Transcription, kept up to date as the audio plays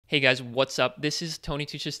Hey guys, what's up? This is Tony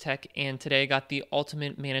Teaches Tech, and today I got the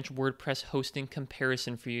ultimate managed WordPress hosting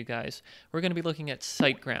comparison for you guys. We're going to be looking at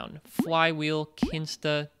SiteGround, Flywheel,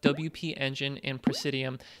 Kinsta, WP Engine, and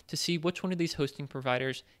Presidium to see which one of these hosting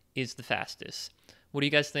providers is the fastest. What do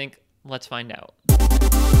you guys think? Let's find out.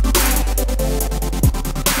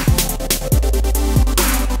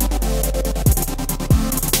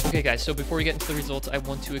 Okay guys, so before we get into the results, I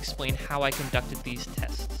want to explain how I conducted these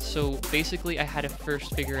tests. So basically I had to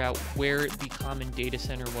first figure out where the common data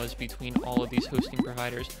center was between all of these hosting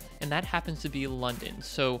providers, and that happens to be London.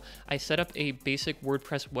 So I set up a basic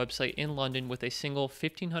WordPress website in London with a single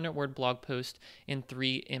 1500 word blog post and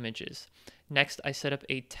 3 images. Next, I set up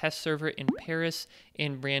a test server in Paris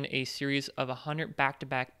and ran a series of 100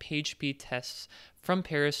 back-to-back page speed tests from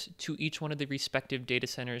Paris to each one of the respective data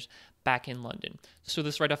centers back in London. So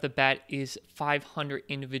this right off the bat is 500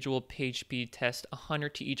 individual page speed tests,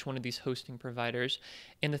 100 to each one of these hosting providers.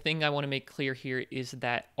 And the thing I want to make clear here is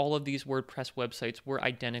that all of these WordPress websites were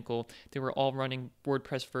identical. They were all running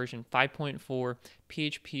WordPress version 5.4,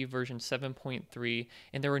 PHP version 7.3,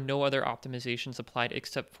 and there were no other optimizations applied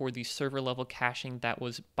except for the server level caching that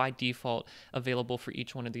was by default available for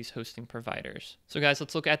each one of these hosting providers. So guys,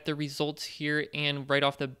 let's look at the results here. And right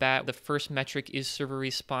off the bat, the first metric is server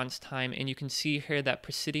response time. And you can see here that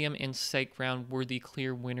Presidium and SiteGround were the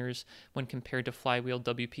clear winners when compared to Flywheel,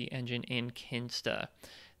 WP Engine, and Kinsta.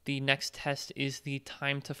 The next test is the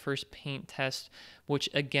time to first paint test, which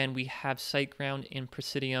again, we have SiteGround and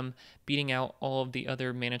Presidium beating out all of the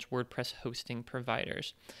other managed WordPress hosting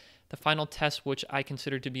providers. The final test, which I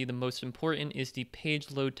consider to be the most important, is the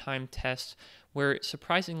page load time test, where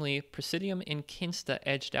surprisingly, Presidium and Kinsta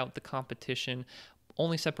edged out the competition,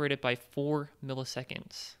 only separated by 4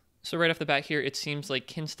 milliseconds. So right off the bat here, it seems like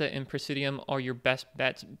Kinsta and Presidium are your best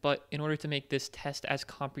bets, but in order to make this test as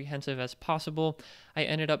comprehensive as possible, I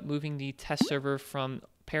ended up moving the test server from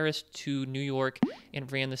Paris to New York and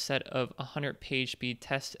ran the set of 100 page speed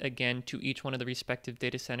tests again to each one of the respective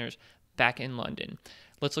data centers back in London.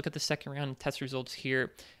 Let's look at the second round test results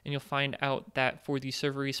here, and you'll find out that for the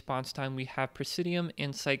server response time, we have Presidium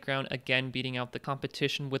and SiteGround again beating out the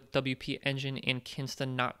competition, with WP Engine and Kinsta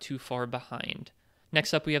not too far behind.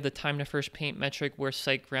 Next up, we have the time to first paint metric, where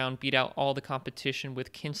SiteGround beat out all the competition,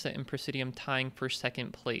 with Kinsta and Presidium tying for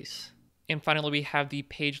second place. And finally, we have the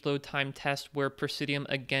page load time test, where Presidium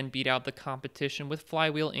again beat out the competition, with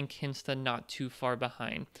Flywheel and Kinsta not too far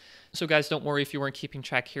behind. So guys, don't worry if you weren't keeping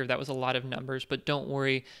track here. That was a lot of numbers, but don't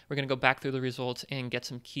worry. We're going to go back through the results and get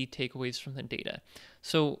some key takeaways from the data.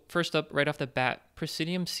 So first up, right off the bat,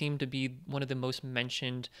 Presidium seemed to be one of the most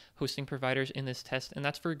mentioned hosting providers in this test, and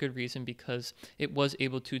that's for a good reason, because it was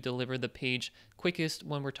able to deliver the page quickest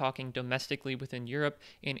when we're talking domestically within Europe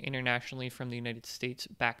and internationally from the United States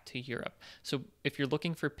back to Europe. So if you're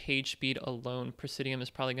looking for page speed alone, Presidium is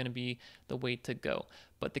probably going to be the way to go.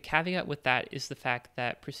 But the caveat with that is the fact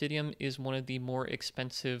that Presidium is one of the more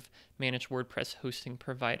expensive managed WordPress hosting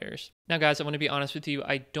providers. Now guys, I want to be honest with you,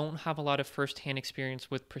 I don't have a lot of first-hand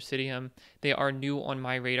experience with Presidium. They are new on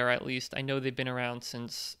my radar, at least. I know they've been around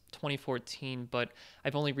since 2014, but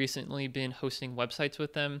I've only recently been hosting websites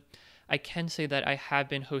with them. I can say that I have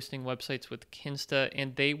been hosting websites with Kinsta,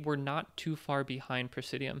 and they were not too far behind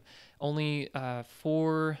Presidium. Only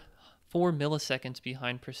 4 milliseconds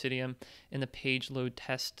behind Presidium in the page load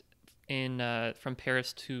test from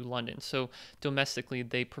Paris to London. So domestically,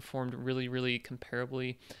 they performed really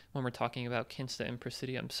comparably when we're talking about Kinsta and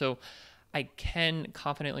Presidium. So I can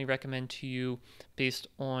confidently recommend to you, based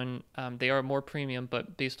on, they are more premium,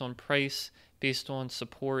 but based on price, based on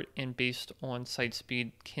support, and based on site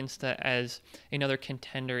speed, Kinsta as another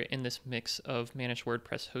contender in this mix of managed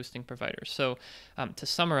WordPress hosting providers. So to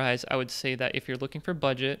summarize, I would say that if you're looking for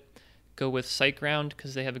budget, go with SiteGround,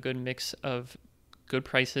 because they have a good mix of good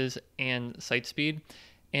prices and site speed.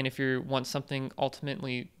 And if you want something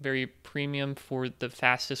ultimately very premium for the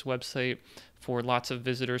fastest website, for lots of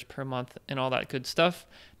visitors per month and all that good stuff,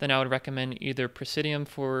 then I would recommend either Presidium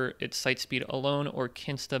for its site speed alone, or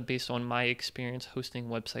Kinsta based on my experience hosting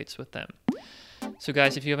websites with them. So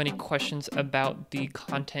guys, if you have any questions about the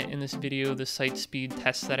content in this video, the site speed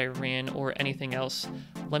tests that I ran, or anything else,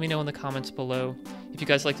 let me know in the comments below. If you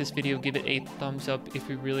guys like this video, give it a thumbs up. If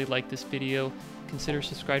you really like this video, consider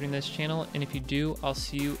subscribing to this channel. And if you do, I'll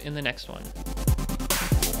see you in the next one.